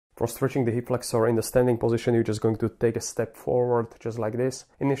For stretching the hip flexor in the standing position, you're just going to take a step forward, just like this.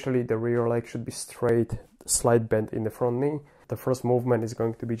 Initially, the rear leg should be straight, slight bend in the front knee. The first movement is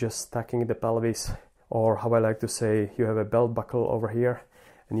going to be just stacking the pelvis, or how I like to say, you have a belt buckle over here,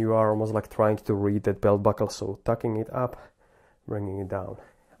 and you are almost like trying to read that belt buckle, so tucking it up, bringing it down,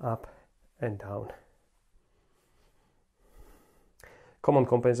 up and down. Common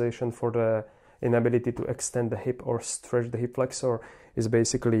compensation for the inability to extend the hip or stretch the hip flexor is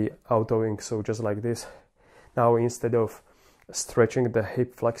basically autoing, so just like this. Now instead of stretching the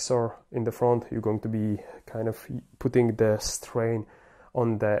hip flexor in the front, you're going to be kind of putting the strain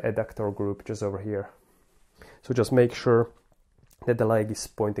on the adductor group just over here. So just make sure that the leg is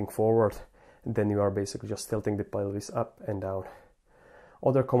pointing forward, and then you are basically just tilting the pelvis up and down.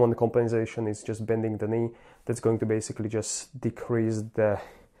 Other common compensation is just bending the knee. That's going to basically just decrease the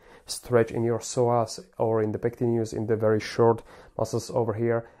stretch in your psoas or in the pectineus, in the very short muscles over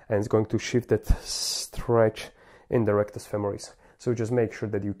here, and it's going to shift that stretch in the rectus femoris. So just make sure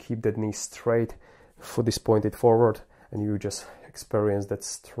that you keep that knee straight, foot is pointed forward, and you just experience that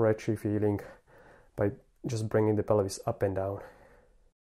stretchy feeling by just bringing the pelvis up and down.